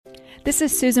This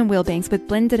is Susan Wheelbanks with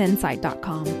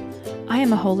BlendedInsight.com. I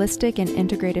am a holistic and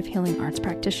integrative healing arts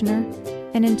practitioner,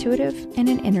 an intuitive, and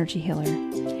an energy healer.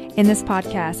 In this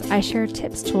podcast, I share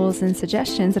tips, tools, and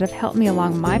suggestions that have helped me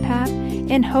along my path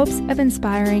in hopes of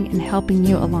inspiring and helping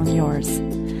you along yours.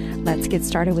 Let's get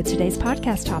started with today's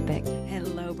podcast topic.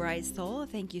 Hello, bright soul.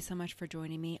 Thank you so much for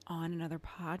joining me on another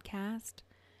podcast.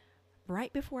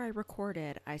 Right before I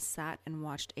recorded, I sat and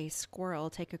watched a squirrel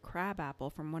take a crab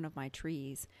apple from one of my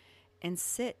trees and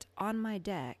sit on my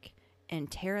deck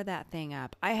and tear that thing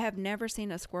up. I have never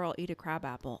seen a squirrel eat a crab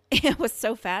apple. It was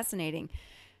so fascinating.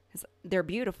 They're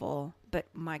beautiful, but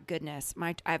my goodness,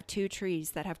 I have two trees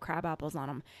that have crab apples on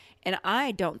them, and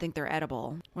I don't think they're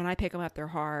edible. When I pick them up, they're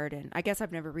hard, and I guess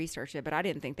I've never researched it, but I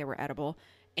didn't think they were edible.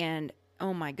 And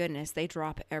oh my goodness, they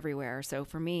drop everywhere. So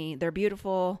for me, they're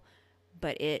beautiful,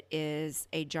 but it is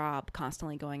a job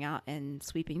constantly going out and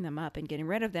sweeping them up and getting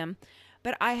rid of them.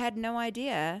 But I had no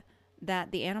idea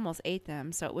that the animals ate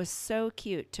them. So it was so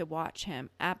cute to watch him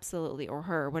absolutely, or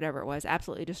her, whatever it was,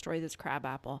 absolutely destroy this crab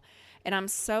apple. And I'm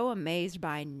so amazed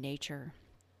by nature.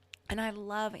 And I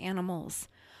love animals.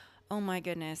 Oh my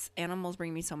goodness. Animals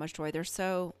bring me so much joy. They're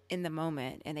so in the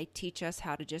moment, and they teach us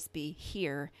how to just be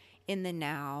here in the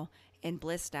now and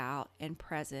blissed out and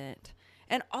present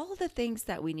and all of the things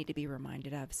that we need to be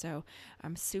reminded of. So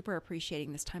I'm super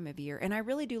appreciating this time of year. And I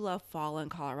really do love fall in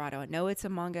Colorado. I know it's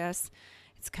among us.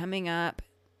 It's coming up.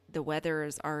 The weather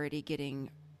is already getting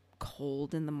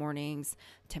cold in the mornings.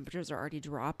 Temperatures are already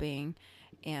dropping.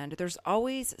 And there's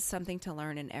always something to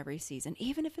learn in every season,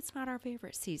 even if it's not our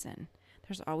favorite season.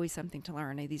 There's always something to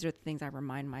learn. And these are the things I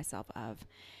remind myself of.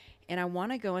 And I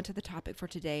want to go into the topic for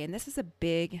today. And this is a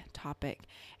big topic.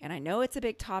 And I know it's a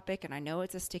big topic, and I know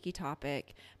it's a sticky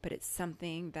topic, but it's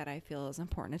something that I feel is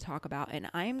important to talk about. And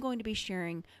I am going to be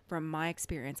sharing from my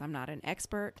experience. I'm not an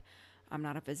expert. I'm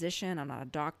not a physician. I'm not a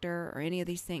doctor or any of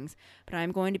these things. But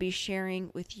I'm going to be sharing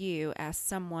with you as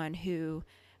someone who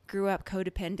grew up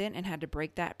codependent and had to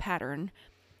break that pattern,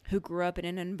 who grew up in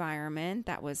an environment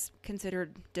that was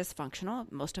considered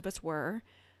dysfunctional. Most of us were.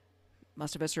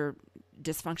 Most of us are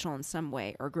dysfunctional in some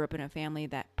way, or grew up in a family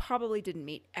that probably didn't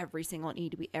meet every single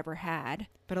need we ever had.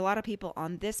 But a lot of people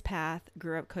on this path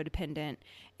grew up codependent,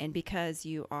 and because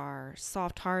you are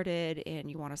soft-hearted and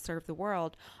you want to serve the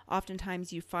world,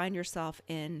 oftentimes you find yourself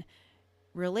in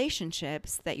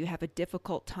relationships that you have a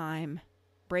difficult time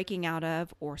breaking out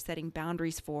of or setting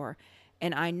boundaries for.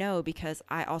 And I know because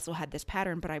I also had this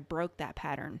pattern, but I broke that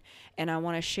pattern. And I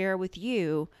want to share with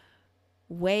you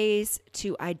ways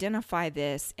to identify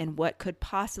this and what could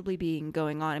possibly be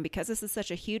going on. And because this is such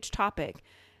a huge topic,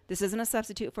 this isn't a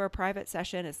substitute for a private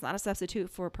session. It's not a substitute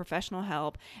for professional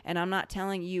help. And I'm not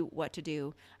telling you what to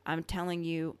do. I'm telling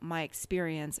you my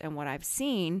experience and what I've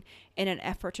seen in an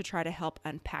effort to try to help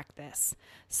unpack this.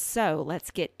 So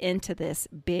let's get into this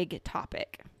big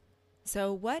topic.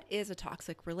 So what is a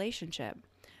toxic relationship?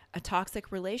 A toxic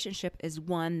relationship is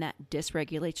one that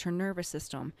dysregulates your nervous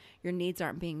system. Your needs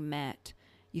aren't being met.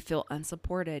 You feel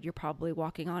unsupported. You're probably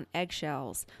walking on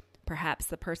eggshells. Perhaps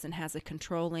the person has a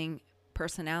controlling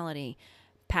personality,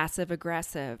 passive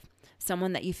aggressive,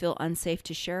 someone that you feel unsafe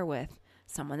to share with,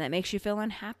 someone that makes you feel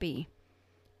unhappy.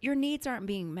 Your needs aren't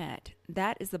being met.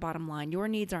 That is the bottom line. Your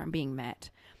needs aren't being met.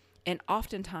 And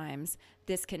oftentimes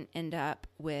this can end up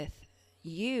with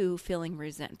you feeling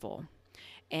resentful.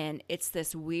 And it's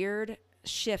this weird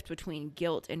shift between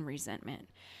guilt and resentment.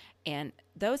 And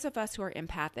those of us who are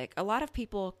empathic, a lot of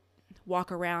people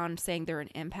walk around saying they're an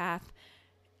empath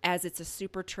as it's a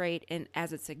super trait and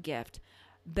as it's a gift.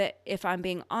 But if I'm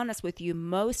being honest with you,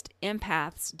 most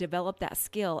empaths develop that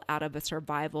skill out of a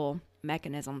survival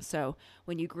mechanism. So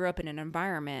when you grew up in an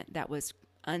environment that was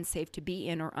unsafe to be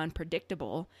in or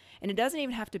unpredictable, and it doesn't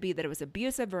even have to be that it was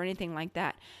abusive or anything like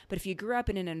that, but if you grew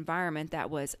up in an environment that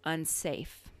was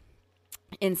unsafe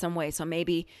in some way, so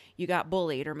maybe you got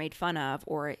bullied or made fun of,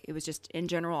 or it was just in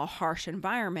general a harsh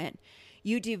environment,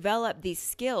 you develop these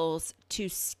skills to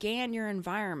scan your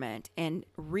environment and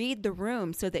read the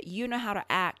room so that you know how to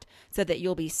act so that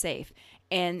you'll be safe.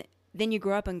 And then you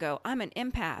grow up and go, I'm an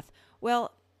empath.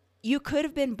 Well, you could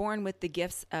have been born with the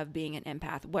gifts of being an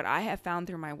empath. What I have found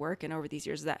through my work and over these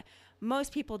years is that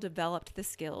most people developed the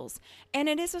skills, and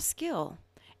it is a skill,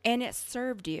 and it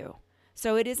served you.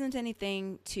 So it isn't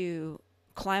anything to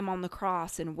climb on the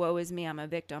cross and woe is me, I'm a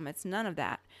victim. It's none of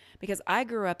that, because I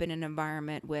grew up in an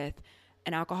environment with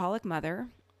an alcoholic mother,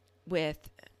 with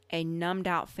a numbed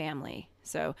out family.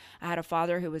 So I had a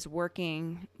father who was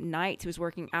working nights, who was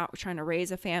working out, trying to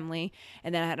raise a family.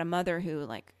 And then I had a mother who,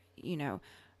 like, you know,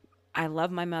 I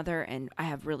love my mother, and I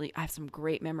have some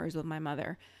great memories with my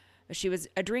mother. She was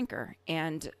a drinker,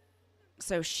 and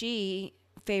so she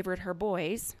favored her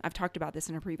boys. I've talked about this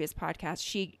in a previous podcast.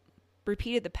 She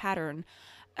repeated the pattern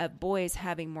of boys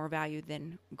having more value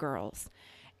than girls.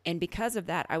 And because of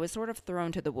that, I was sort of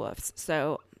thrown to the wolves.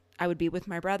 So I would be with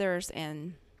my brothers,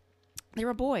 and they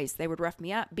were boys. They would rough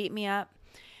me up, beat me up.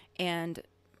 And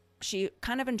she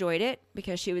kind of enjoyed it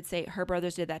because she would say her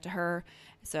brothers did that to her.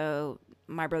 So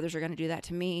my brothers are going to do that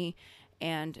to me,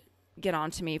 and get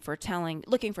on to me for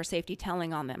looking for safety,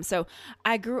 telling on them. So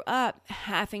I grew up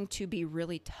having to be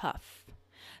really tough.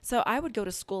 So I would go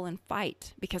to school and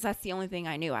fight because that's the only thing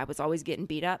I knew. I was always getting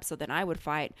beat up, so then I would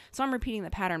fight. So I'm repeating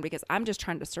the pattern because I'm just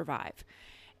trying to survive.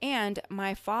 And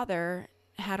my father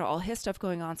had all his stuff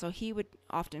going on, so he would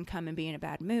often come and be in a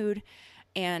bad mood.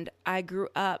 And I grew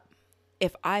up,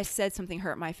 if I said something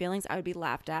hurt my feelings, I would be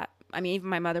laughed at. I mean, even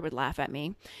my mother would laugh at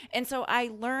me. And so I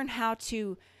learned how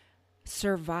to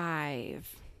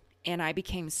survive. And I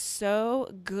became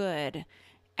so good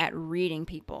at reading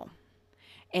people.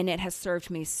 And it has served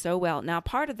me so well. Now,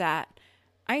 part of that,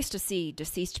 I used to see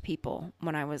deceased people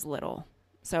when I was little.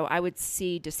 So I would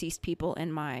see deceased people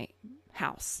in my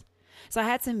house. So I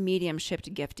had some mediumship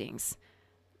giftings.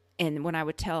 And when I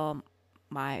would tell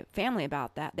my family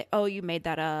about that, oh, you made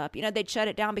that up. They'd shut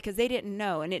it down because they didn't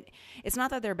know. And it's not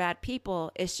that they're bad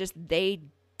people. It's just they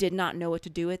did not know what to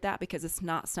do with that because it's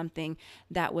not something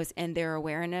that was in their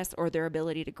awareness or their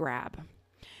ability to grab.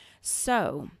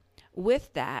 So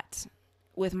with that,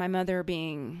 with my mother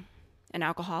being an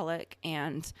alcoholic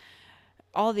and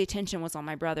all the attention was on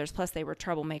my brothers, plus they were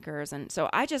troublemakers. And so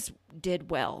I just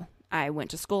did well. I went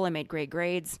to school, I made great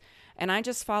grades, and I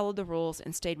just followed the rules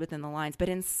and stayed within the lines. But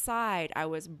inside, I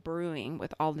was brewing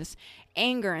with all this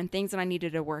anger and things that I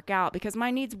needed to work out because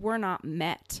my needs were not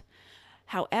met.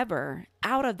 However,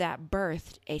 out of that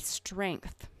birthed a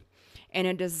strength and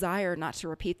a desire not to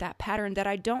repeat that pattern that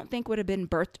I don't think would have been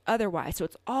birthed otherwise. So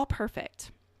it's all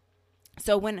perfect.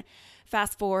 So when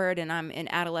fast forward and I'm in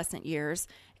adolescent years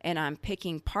and I'm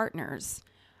picking partners,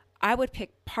 I would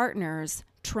pick partners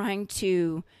trying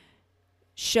to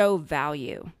show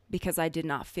value because I did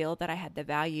not feel that I had the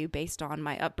value based on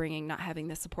my upbringing, not having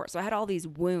the support. So I had all these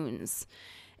wounds.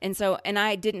 And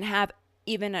I didn't have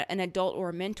even an adult or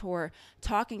a mentor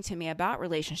talking to me about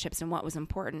relationships and what was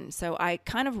important. So I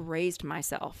kind of raised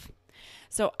myself.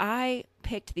 So I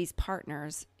picked these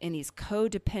partners in these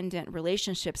codependent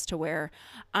relationships to where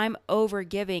I'm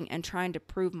overgiving and trying to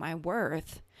prove my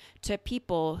worth to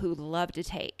people who love to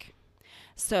take.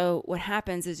 So what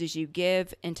happens is you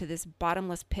give into this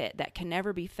bottomless pit that can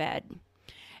never be fed.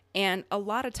 And a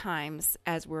lot of times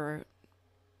as we're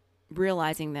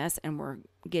realizing this and we're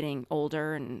getting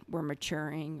older and we're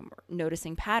maturing, we're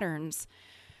noticing patterns,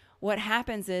 what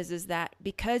happens is that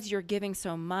because you're giving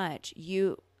so much,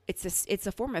 it's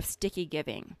a form of sticky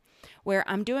giving where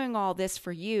I'm doing all this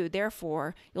for you,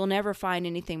 therefore you'll never find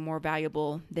anything more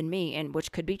valuable than me, and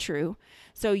which could be true.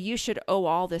 So you should owe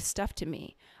all this stuff to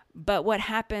me. But what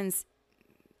happens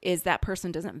is that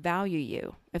person doesn't value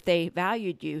you. If they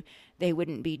valued you, they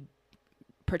wouldn't be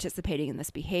participating in this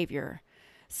behavior.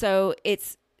 So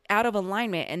it's out of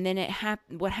alignment. And then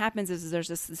what happens is there's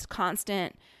this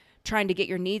constant trying to get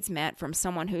your needs met from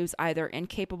someone who's either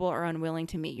incapable or unwilling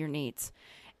to meet your needs.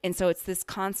 And so it's this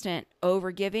constant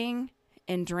overgiving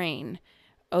and drain,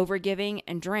 overgiving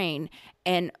and drain.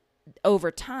 And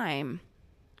over time,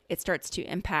 it starts to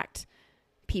impact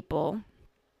people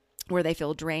where they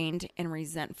feel drained and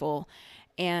resentful.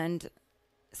 And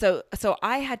so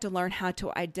I had to learn how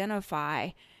to identify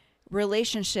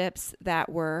relationships that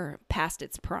were past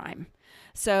its prime.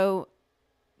 So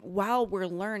while we're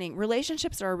learning,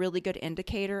 relationships are a really good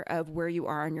indicator of where you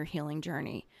are on your healing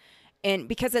journey. And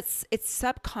because it's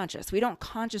subconscious, we don't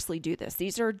consciously do this.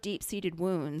 These are deep-seated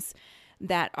wounds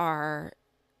that are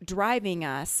driving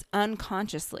us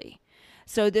unconsciously.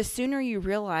 So the sooner you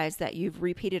realize that you've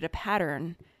repeated a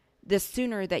pattern, the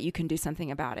sooner that you can do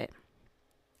something about it.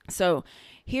 So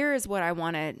here is what I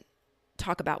want to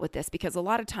talk about with this, because a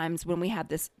lot of times when we have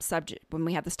this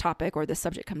topic or this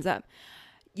subject comes up,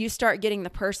 you start getting the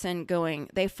person going,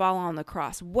 they fall on the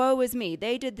cross. Woe is me.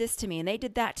 They did this to me and they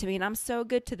did that to me and I'm so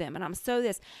good to them and I'm so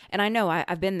this. And I know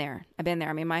I've been there.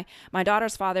 I mean, my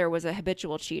daughter's father was a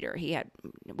habitual cheater.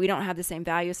 We don't have the same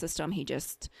value system. He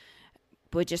just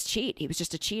would just cheat. He was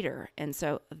just a cheater. And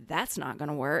so that's not going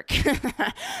to work.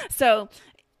 So,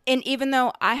 and even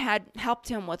though I had helped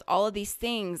him with all of these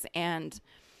things and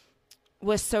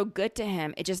was so good to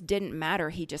him, it just didn't matter.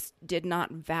 He just did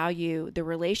not value the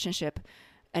relationship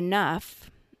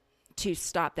enough to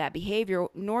stop that behavior,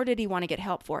 nor did he want to get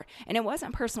help for it. And it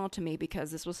wasn't personal to me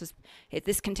because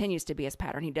this continues to be his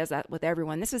pattern. He does that with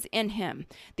everyone. This is in him.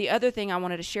 The other thing I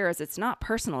wanted to share is it's not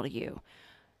personal to you.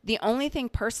 The only thing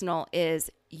personal is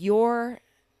you're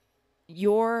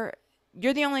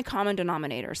the only common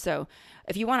denominator. So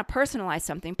if you want to personalize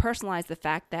something, personalize the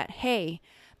fact that, hey,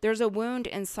 there's a wound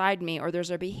inside me, or there's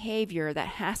a behavior that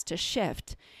has to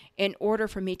shift in order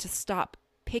for me to stop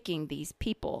picking these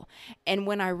people. And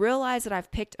when I realize that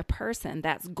I've picked a person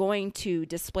that's going to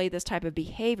display this type of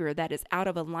behavior that is out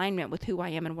of alignment with who I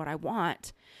am and what I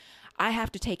want, I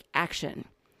have to take action.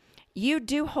 You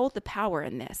do hold the power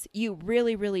in this. You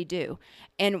really, really do.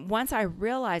 And once I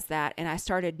realized that and I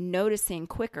started noticing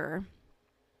quicker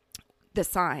the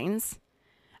signs,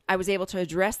 I was able to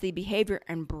address the behavior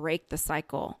and break the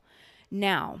cycle.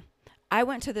 Now, I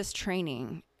went to this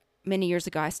training many years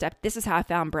ago. This is how I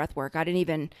found breath work. I didn't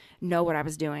even know what I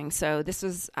was doing. So this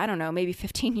was, I don't know, maybe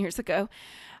 15 years ago.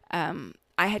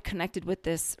 I had connected with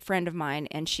this friend of mine,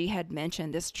 and she had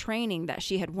mentioned this training that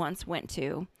she had once went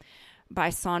to by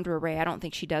Sandra Ray. I don't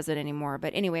think she does it anymore.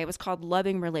 But anyway, it was called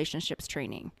Loving Relationships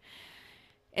Training.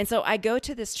 And so I go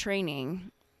to this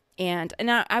training, and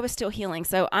I was still healing.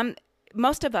 So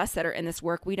most of us that are in this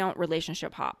work, we don't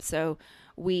relationship hop. So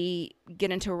we get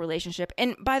into a relationship.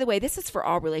 And by the way, this is for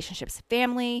all relationships,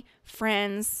 family,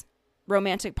 friends,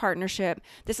 romantic partnership.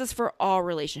 This is for all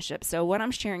relationships. So what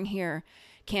I'm sharing here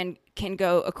can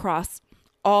go across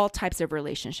all types of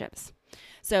relationships.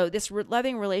 So this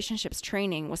Loving Relationships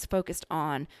training was focused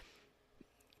on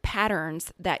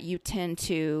patterns that you tend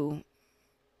to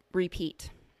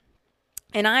repeat.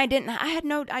 And I had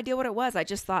no idea what it was. I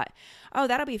just thought, oh,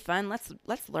 that'll be fun.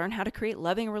 Let's learn how to create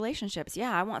loving relationships.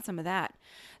 Yeah, I want some of that.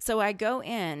 So I go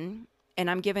in, and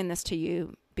I'm giving this to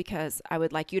you because I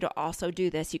would like you to also do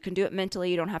this. You can do it mentally.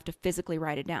 You don't have to physically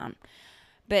write it down.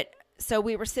 But so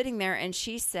we were sitting there, and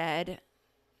she said,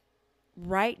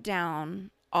 write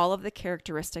down all of the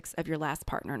characteristics of your last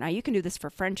partner. Now, you can do this for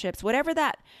friendships, whatever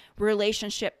that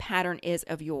relationship pattern is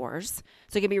of yours.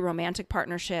 So it can be romantic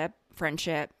partnership,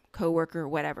 friendship, coworker,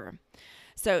 whatever.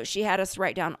 So she had us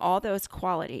write down all those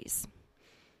qualities.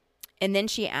 And then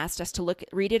she asked us to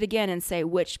read it again and say,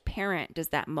 which parent does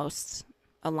that most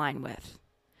align with?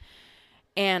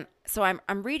 And so I'm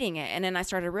reading it, and then I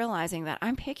started realizing that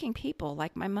I'm picking people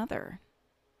like my mother.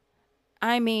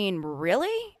 I mean,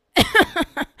 really?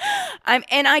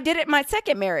 And I did it in my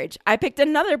second marriage. I picked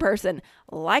another person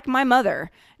like my mother.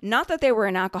 Not that they were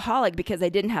an alcoholic, because they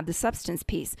didn't have the substance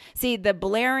piece. See, the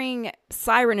blaring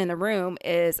siren in the room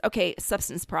is, okay,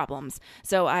 substance problems.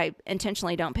 So I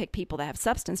intentionally don't pick people that have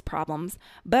substance problems.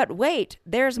 But wait,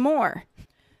 there's more.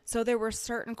 So there were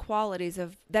certain qualities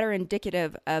that are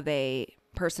indicative of a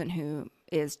person who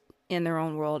is in their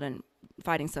own world and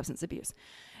fighting substance abuse.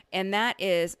 And that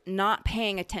is not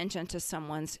paying attention to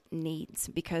someone's needs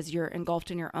because you're engulfed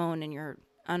in your own and you're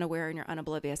unaware and you're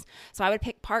unoblivious. So I would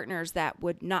pick partners that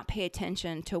would not pay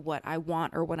attention to what I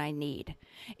want or what I need.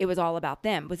 It was all about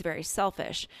them. It was very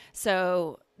selfish.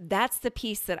 So that's the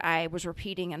piece that I was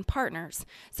repeating in partners.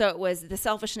 So it was the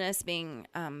selfishness, being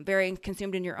very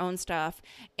consumed in your own stuff,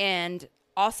 and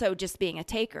also just being a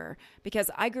taker, because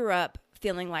I grew up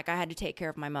feeling like I had to take care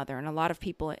of my mother, and a lot of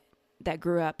people that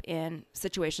grew up in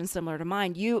situations similar to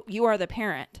mine, you are the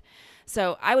parent.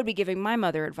 So I would be giving my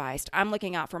mother advice. I'm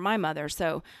looking out for my mother.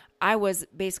 So I was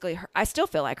basically I still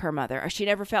feel like her mother. She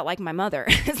never felt like my mother.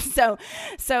 So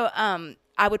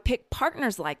I would pick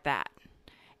partners like that.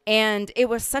 And it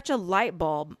was such a light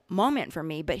bulb moment for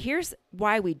me. But here's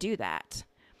why we do that.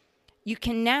 You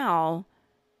can now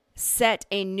set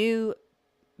a new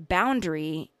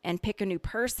boundary and pick a new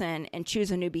person and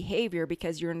choose a new behavior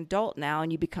because you're an adult now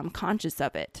and you become conscious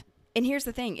of it. And here's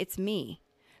the thing, it's me.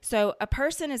 So a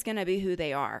person is going to be who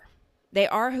they are. They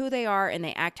are who they are, and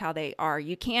they act how they are.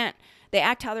 They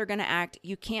act how they're going to act.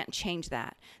 You can't change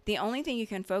that. The only thing you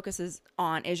can focus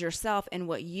on is yourself and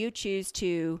what you choose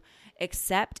to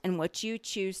accept and what you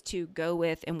choose to go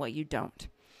with and what you don't.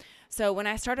 So when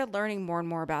I started learning more and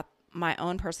more about my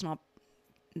own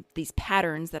these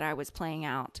patterns that I was playing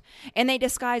out, and they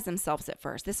disguise themselves at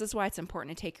first. This is why it's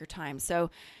important to take your time. So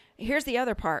here's the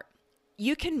other part.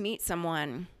 You can meet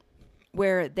someone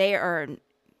where they are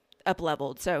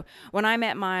up-leveled. So when I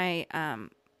met my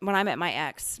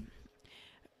ex,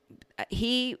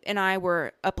 he and I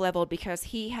were up-leveled because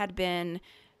he had been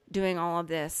doing all of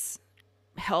this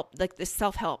help, like this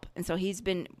self-help. And so he's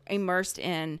been immersed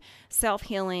in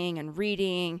self-healing and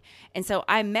reading. And so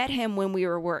I met him when we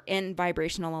were in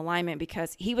vibrational alignment,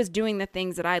 because he was doing the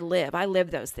things that I live. I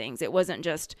live those things. It wasn't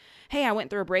just, hey, I went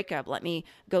through a breakup, let me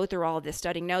go through all of this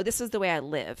studying. No, this is the way I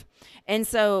live. And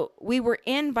so we were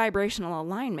in vibrational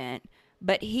alignment,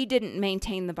 but he didn't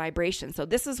maintain the vibration. So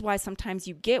this is why sometimes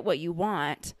you get what you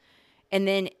want, and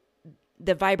then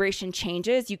the vibration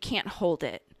changes. You can't hold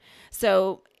it.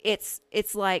 So it's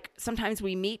like sometimes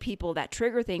we meet people that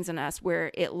trigger things in us where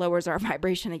it lowers our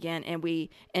vibration again, and we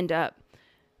end up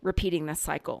repeating this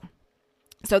cycle.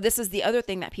 So this is the other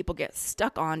thing that people get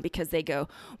stuck on, because they go,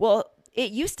 well,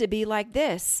 it used to be like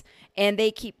this, and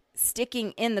they keep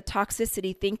sticking in the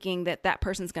toxicity, thinking that that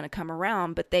person's going to come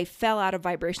around, but they fell out of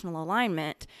vibrational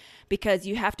alignment, because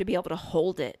you have to be able to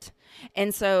hold it.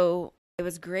 And so it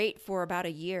was great for about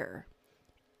a year.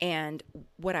 And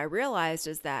what I realized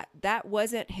is that that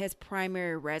wasn't his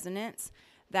primary resonance.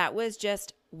 That was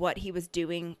just what he was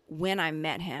doing when I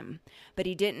met him. But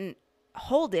he didn't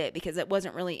hold it because it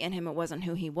wasn't really in him. It wasn't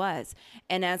who he was.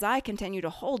 And as I continue to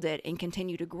hold it and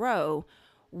continue to grow,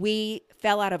 we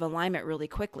fell out of alignment really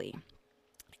quickly.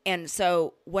 And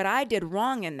so what I did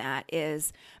wrong in that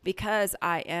is, because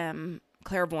I am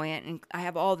clairvoyant and I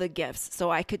have all the gifts, so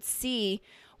I could see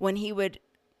when he would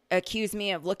accuse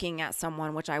me of looking at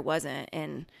someone, which I wasn't,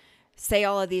 and say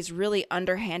all of these really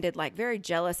underhanded, like very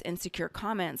jealous, insecure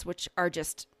comments, which are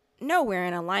just nowhere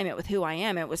in alignment with who I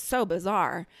am. It was so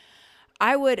bizarre.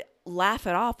 I would laugh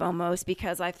it off almost,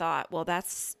 because I thought, well,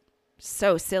 that's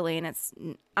so silly, and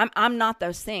I'm not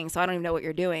those things, so I don't even know what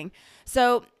you're doing.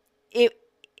 So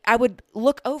I would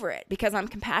look over it because I'm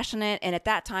compassionate. And at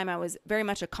that time I was very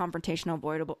much a confrontational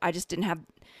avoidable. I just didn't have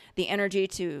the energy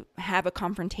to have a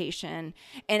confrontation.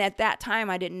 And at that time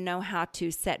I didn't know how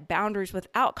to set boundaries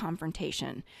without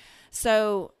confrontation.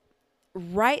 So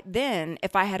right then,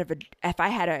 if I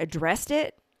had addressed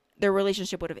it, the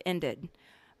relationship would have ended.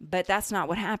 But that's not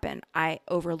what happened. I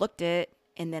overlooked it,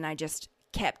 and then I just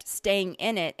kept staying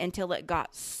in it until it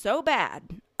got so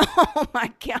bad. Oh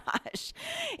my gosh.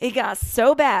 It got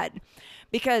so bad,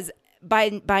 because by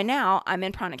now I'm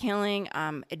in pranic healing.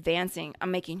 I'm advancing.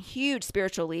 I'm making huge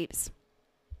spiritual leaps.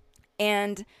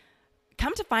 And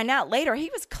come to find out later,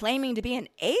 he was claiming to be an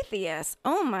atheist.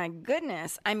 Oh my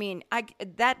goodness. I mean,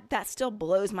 that still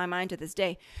blows my mind to this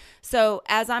day. So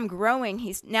as I'm growing,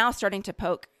 he's now starting to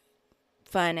poke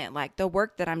fun at like the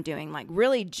work that I'm doing, like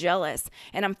really jealous.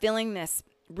 And I'm feeling this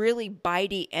really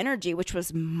bitey energy, which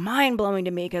was mind blowing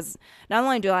to me, because not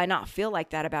only do I not feel like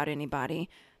that about anybody,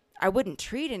 I wouldn't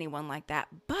treat anyone like that,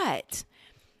 but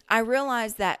I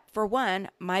realized that, for one,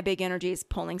 my big energy is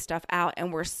pulling stuff out,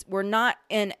 and we're not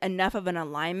in enough of an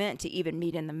alignment to even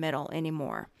meet in the middle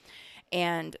anymore.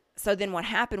 And so then what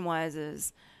happened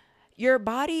is your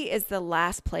body is the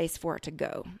last place for it to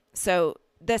go. So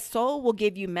the soul will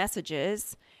give you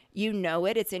messages. You know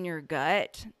it. It's in your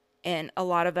gut. And a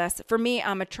lot of us, for me,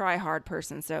 I'm a try hard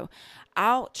person. So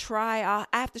I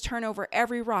have to turn over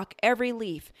every rock, every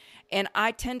leaf. And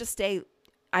I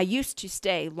used to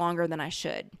stay longer than I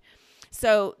should.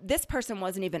 So this person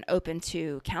wasn't even open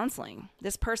to counseling.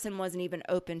 This person wasn't even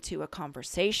open to a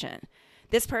conversation.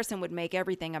 This person would make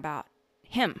everything about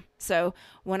him. So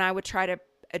when I would try to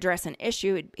address an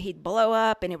issue, he'd blow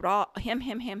up, and it would all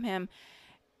him.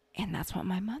 And that's what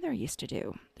my mother used to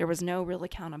do. There was no real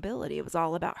accountability. It was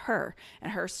all about her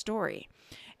and her story.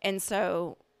 And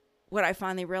so what I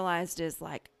finally realized is,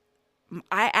 like,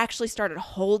 I actually started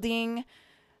holding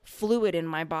fluid in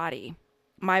my body.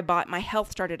 My health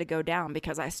started to go down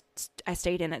because I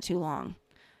stayed in it too long.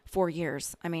 4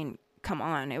 years. I mean, come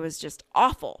on. It was just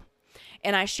awful.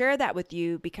 And I share that with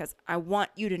you because I want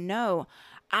you to know,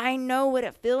 I know what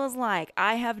it feels like.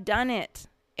 I have done it,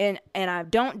 and I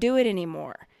don't do it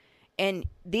anymore. And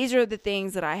these are the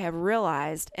things that I have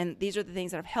realized, and these are the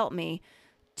things that have helped me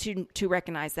to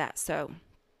recognize that. So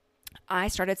I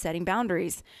started setting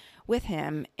boundaries with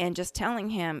him and just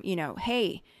telling him,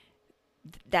 hey,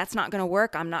 that's not going to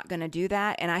work. I'm not going to do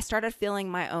that. And I started filling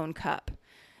my own cup.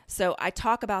 So I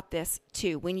talk about this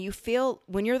too. When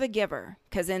you're the giver,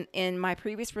 because in my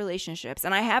previous relationships,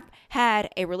 and I have had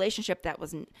a relationship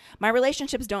my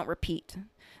relationships don't repeat.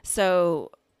 So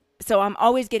I'm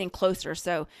always getting closer.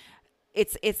 So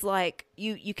it's like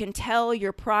you can tell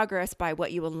your progress by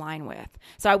what you align with.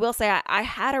 So I will say I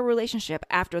had a relationship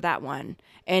after that one,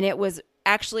 and it was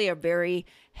actually a very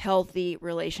healthy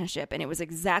relationship, and it was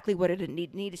exactly what it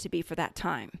needed to be for that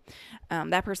time.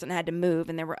 That person had to move,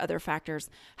 and there were other factors.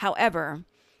 However,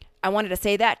 I wanted to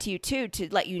say that to you too,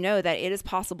 to let you know that it is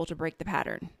possible to break the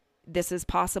pattern. this is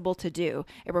possible to do.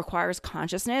 It requires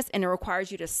consciousness and it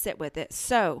requires you to sit with it.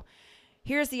 So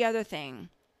here's the other thing.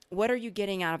 What are you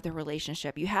getting out of the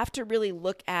relationship? You have to really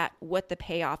look at what the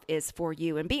payoff is for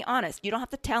you and be honest. You don't have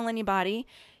to tell anybody.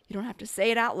 You don't have to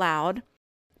say it out loud,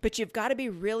 but you've got to be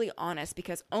really honest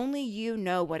because only you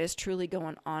know what is truly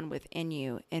going on within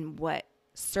you and what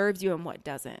serves you and what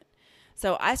doesn't.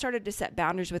 So I started to set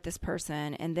boundaries with this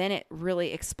person and then it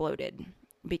really exploded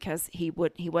because he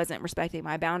wasn't respecting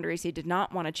my boundaries. He did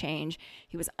not want to change.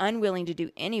 He was unwilling to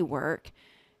do any work.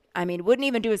 I mean, wouldn't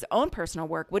even do his own personal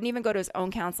work, wouldn't even go to his own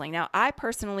counseling. Now, I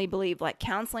personally believe like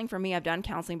counseling for me, I've done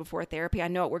counseling before therapy. I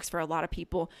know it works for a lot of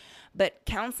people, but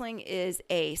counseling is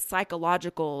a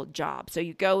psychological job. So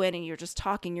you go in and you're just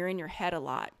talking, you're in your head a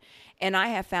lot. And I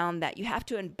have found that you have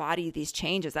to embody these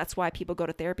changes. That's why people go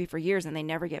to therapy for years and they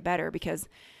never get better because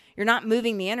you're not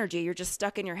moving the energy. You're just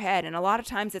stuck in your head. And a lot of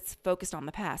times it's focused on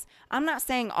the past. I'm not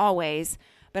saying always,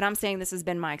 but I'm saying this has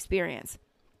been my experience.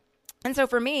 And so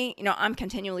for me, I'm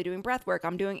continually doing breath work.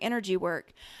 I'm doing energy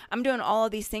work. I'm doing all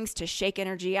of these things to shake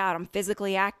energy out. I'm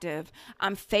physically active.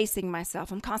 I'm facing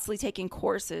myself. I'm constantly taking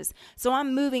courses. So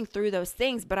I'm moving through those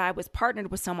things, but I was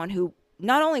partnered with someone who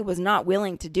not only was not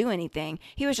willing to do anything,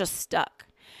 he was just stuck.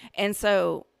 And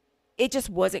so it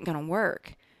just wasn't going to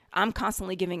work. I'm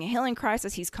constantly giving a healing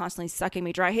crisis. He's constantly sucking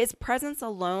me dry. His presence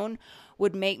alone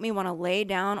would make me want to lay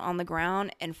down on the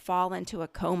ground and fall into a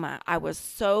coma. I was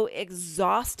so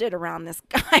exhausted around this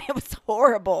guy. It was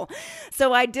horrible.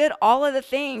 So I did all of the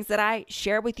things that I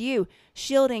share with you,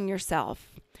 shielding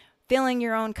yourself, filling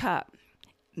your own cup,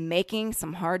 making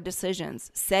some hard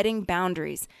decisions, setting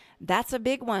boundaries. That's a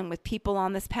big one with people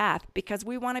on this path because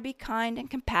we want to be kind and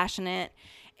compassionate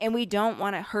and we don't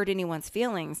want to hurt anyone's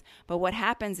feelings. But what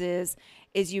happens is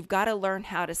you've got to learn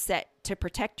how to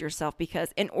protect yourself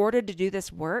because in order to do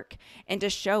this work and to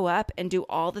show up and do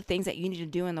all the things that you need to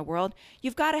do in the world,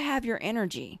 you've got to have your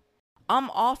energy. I'm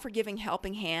all for giving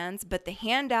helping hands, but the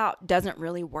handout doesn't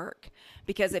really work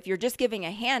because if you're just giving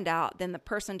a handout, then the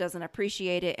person doesn't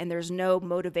appreciate it and there's no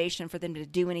motivation for them to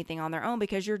do anything on their own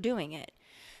because you're doing it.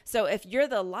 So if you're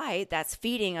the light that's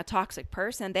feeding a toxic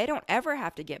person, they don't ever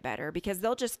have to get better because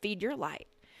they'll just feed your light.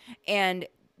 And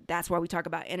that's why we talk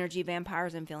about energy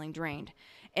vampires and feeling drained.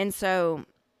 And so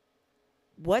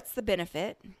what's the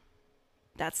benefit?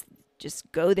 That's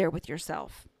just go there with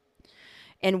yourself.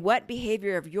 And what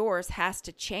behavior of yours has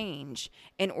to change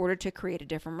in order to create a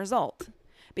different result?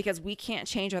 Because we can't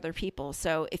change other people.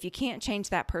 So if you can't change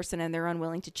that person and they're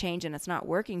unwilling to change and it's not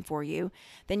working for you,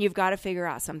 then you've got to figure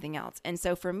out something else. And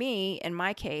so for me, in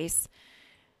my case,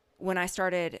 when I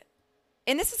started,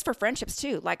 and this is for friendships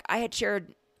too, like I had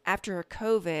shared after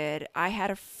COVID, I had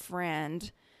a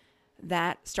friend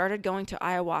that started going to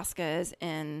ayahuascas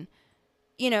and,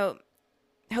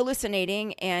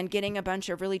 hallucinating and getting a bunch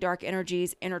of really dark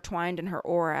energies intertwined in her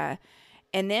aura.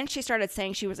 And then she started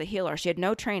saying she was a healer. She had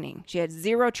no training. She had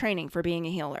zero training for being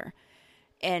a healer.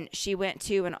 And she went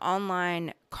to an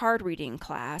online card reading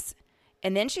class.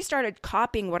 And then she started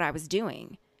copying what I was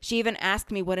doing. She even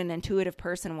asked me what an intuitive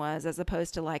person was as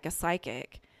opposed to like a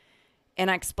psychic.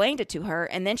 And I explained it to her.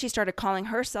 And then she started calling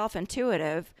herself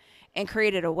intuitive and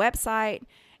created a website.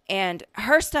 And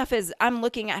her stuff is, I'm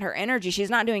looking at her energy.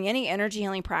 She's not doing any energy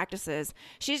healing practices.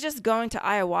 She's just going to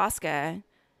ayahuasca,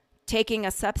 taking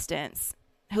a substance,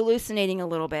 hallucinating a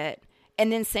little bit, and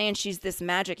then saying she's this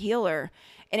magic healer.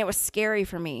 And it was scary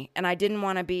for me. And I didn't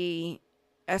want to be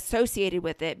associated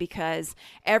with it because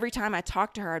every time I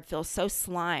talked to her, I'd feel so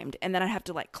slimed. And then I'd have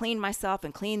to like clean myself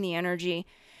and clean the energy.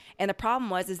 And the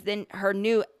problem is then her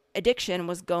new addiction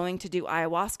was going to do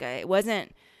ayahuasca. It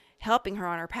wasn't helping her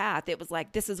on her path. It was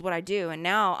like, this is what I do. And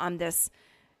now I'm this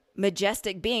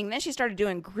majestic being. Then she started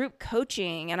doing group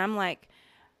coaching. And I'm like,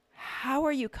 how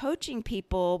are you coaching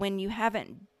people when you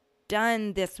haven't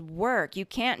done this work? You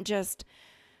can't just,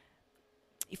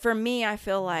 for me, I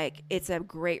feel like it's a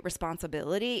great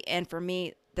responsibility. And for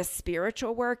me, the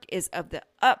spiritual work is of the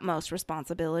utmost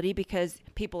responsibility because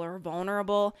people are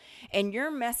vulnerable and you're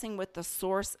messing with the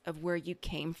source of where you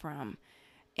came from.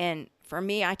 And for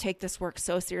me, I take this work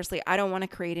so seriously. I don't want to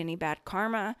create any bad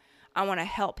karma. I want to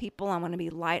help people. I want to be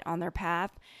light on their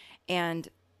path. And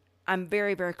I'm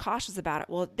very, very cautious about it.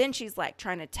 Well, then she's like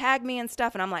trying to tag me and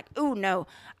stuff. And I'm like, ooh, no,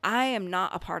 I am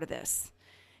not a part of this.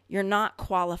 You're not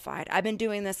qualified. I've been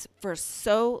doing this for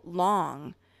so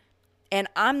long. And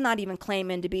I'm not even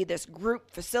claiming to be this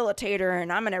group facilitator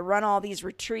and I'm going to run all these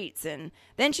retreats. And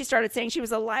then she started saying she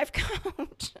was a life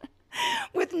coach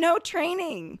with no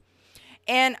training.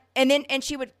 And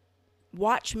she would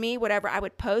watch me, whatever I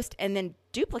would post and then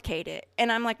duplicate it.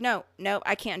 And I'm like, no,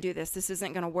 I can't do this. This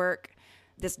isn't going to work.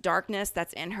 this darkness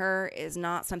that's in her is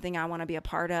not something I want to be a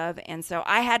part of. And so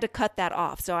I had to cut that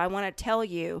off. So I want to tell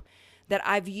you that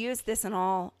I've used this in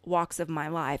all walks of my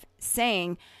life,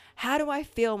 saying, how do I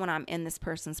feel when I'm in this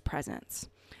person's presence?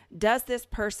 Is this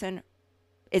person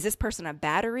a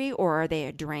battery or are they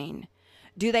a drain?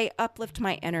 Do they uplift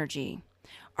my energy?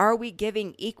 Are we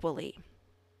giving equally?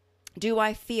 Do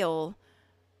I feel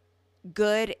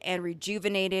good and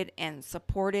rejuvenated and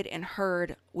supported and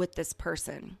heard with this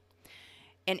person?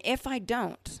 And if I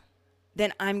don't,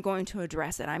 then I'm going to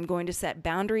address it. I'm going to set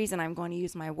boundaries and I'm going to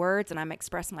use my words and I'm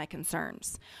express my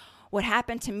concerns. What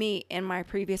happened to me in my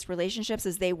previous relationships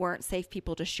is they weren't safe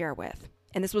people to share with.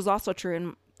 And this was also true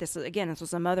in this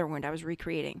was a mother wound I was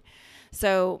recreating.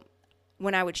 So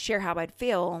when I would share how I'd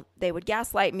feel, they would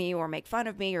gaslight me or make fun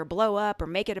of me or blow up or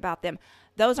make it about them.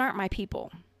 Those aren't my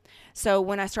people. So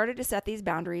when I started to set these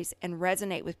boundaries and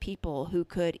resonate with people who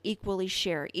could equally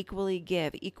share, equally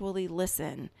give, equally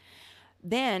listen,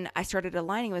 then I started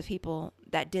aligning with people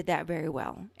that did that very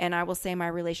well. And I will say my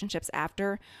relationships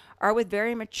after are with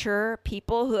very mature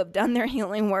people who have done their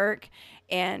healing work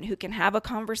and who can have a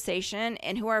conversation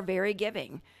and who are very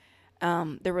giving.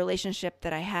 The relationship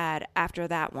that I had after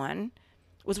that one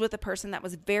was with a person that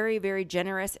was very, very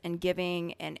generous and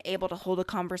giving and able to hold a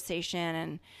conversation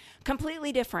and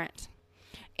completely different.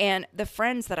 And the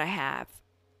friends that I have,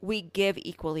 we give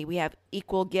equally. We have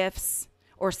equal gifts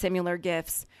or similar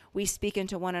gifts. We speak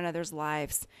into one another's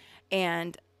lives.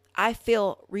 And I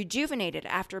feel rejuvenated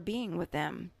after being with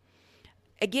them.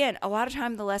 Again, a lot of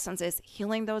time the lessons is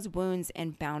healing those wounds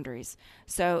and boundaries.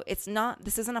 So this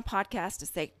isn't a podcast to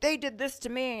say, they did this to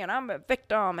me and I'm a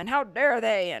victim and how dare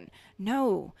they? And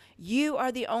no, you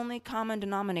are the only common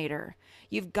denominator.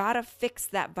 You've got to fix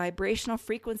that vibrational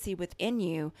frequency within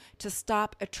you to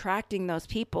stop attracting those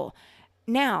people.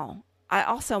 Now, I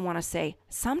also want to say,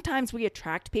 sometimes we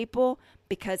attract people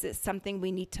because it's something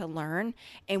we need to learn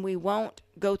and we won't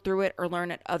go through it or learn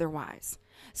it otherwise.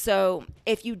 So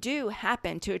if you do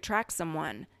happen to attract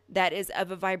someone that is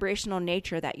of a vibrational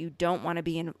nature that you don't want to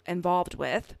be involved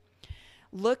with,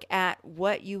 look at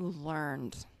what you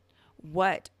learned.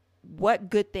 What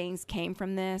good things came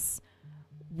from this?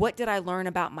 What did I learn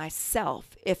about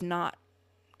myself, if not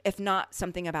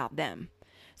something about them?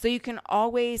 So you can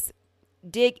always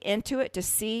dig into it to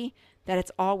see that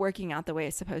it's all working out the way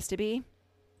it's supposed to be.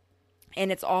 And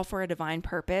it's all for a divine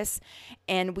purpose.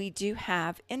 And we do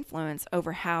have influence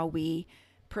over how we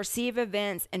perceive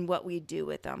events and what we do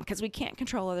with them, because we can't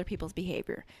control other people's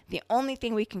behavior. The only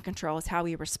thing we can control is how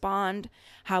we respond,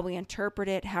 how we interpret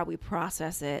it, how we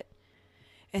process it.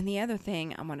 And the other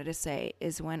thing I wanted to say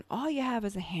is when all you have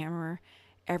is a hammer,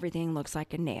 everything looks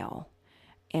like a nail.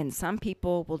 And some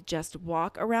people will just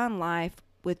walk around life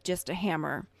with just a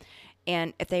hammer.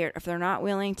 And if they're not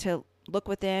willing to look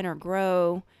within or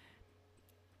grow,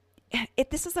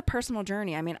 this is a personal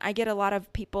journey. I mean, I get a lot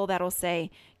of people that'll say,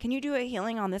 can you do a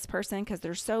healing on this person because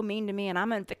they're so mean to me and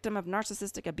I'm a victim of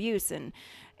narcissistic abuse? And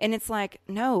it's like,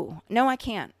 no, I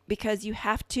can't, because you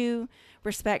have to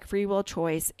respect free will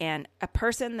choice. And a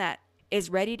person that is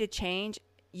ready to change,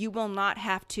 you will not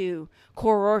have to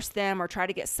coerce them or try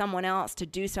to get someone else to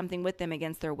do something with them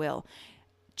against their will.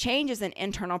 Change is an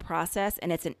internal process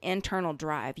and it's an internal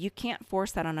drive. You can't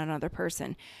force that on another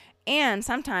person. And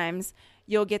sometimes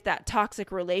you'll get that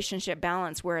toxic relationship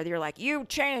balance where you're like, you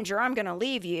change or I'm going to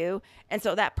leave you. And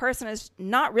so that person is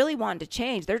not really wanting to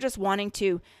change. They're just wanting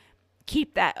to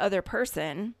keep that other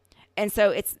person. And so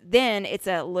it's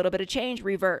a little bit of change,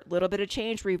 revert, little bit of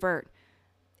change, revert.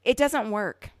 It doesn't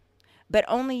work, but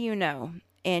only you know.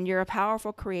 And you're a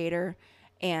powerful creator.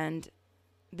 And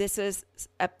it's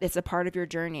a part of your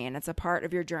journey. And it's a part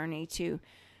of your journey to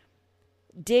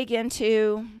dig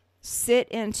into, sit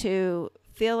into,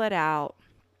 feel it out,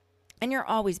 and you're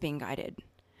always being guided.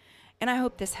 And I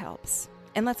hope this helps.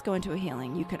 And let's go into a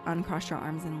healing. You can uncross your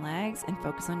arms and legs and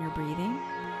focus on your breathing.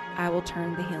 I will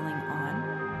turn the healing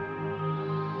on.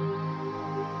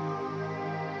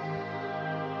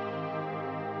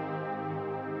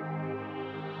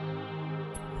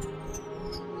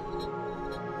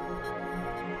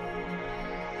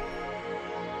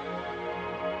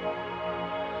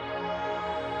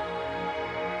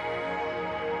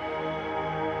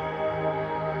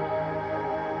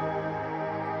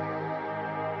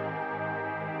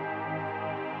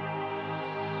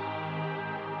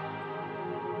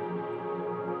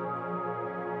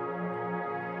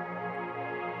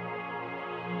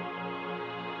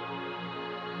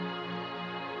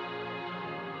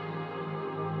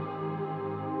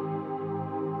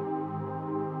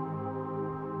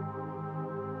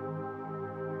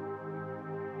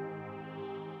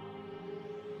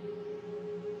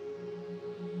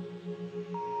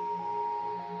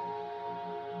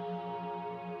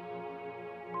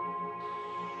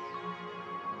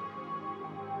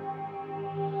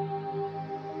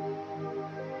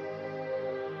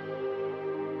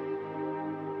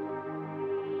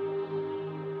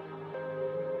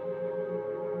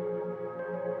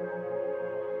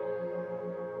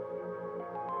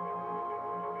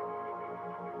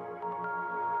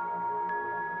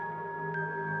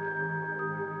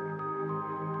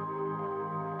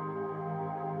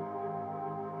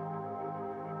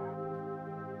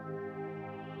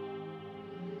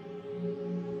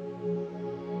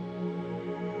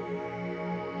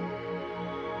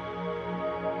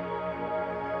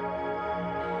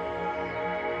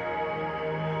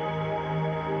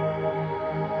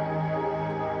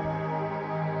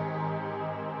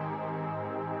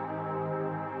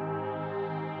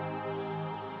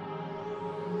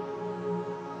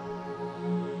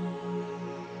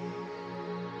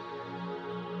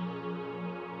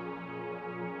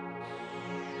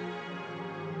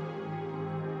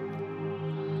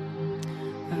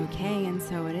 Okay, and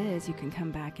so it is. You can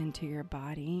come back into your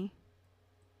body.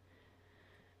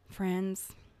 Friends,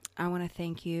 I want to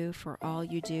thank you for all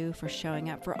you do, for showing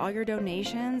up, for all your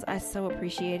donations. I so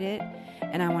appreciate it.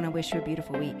 And I want to wish you a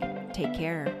beautiful week. Take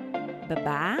care.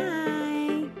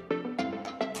 Bye-bye.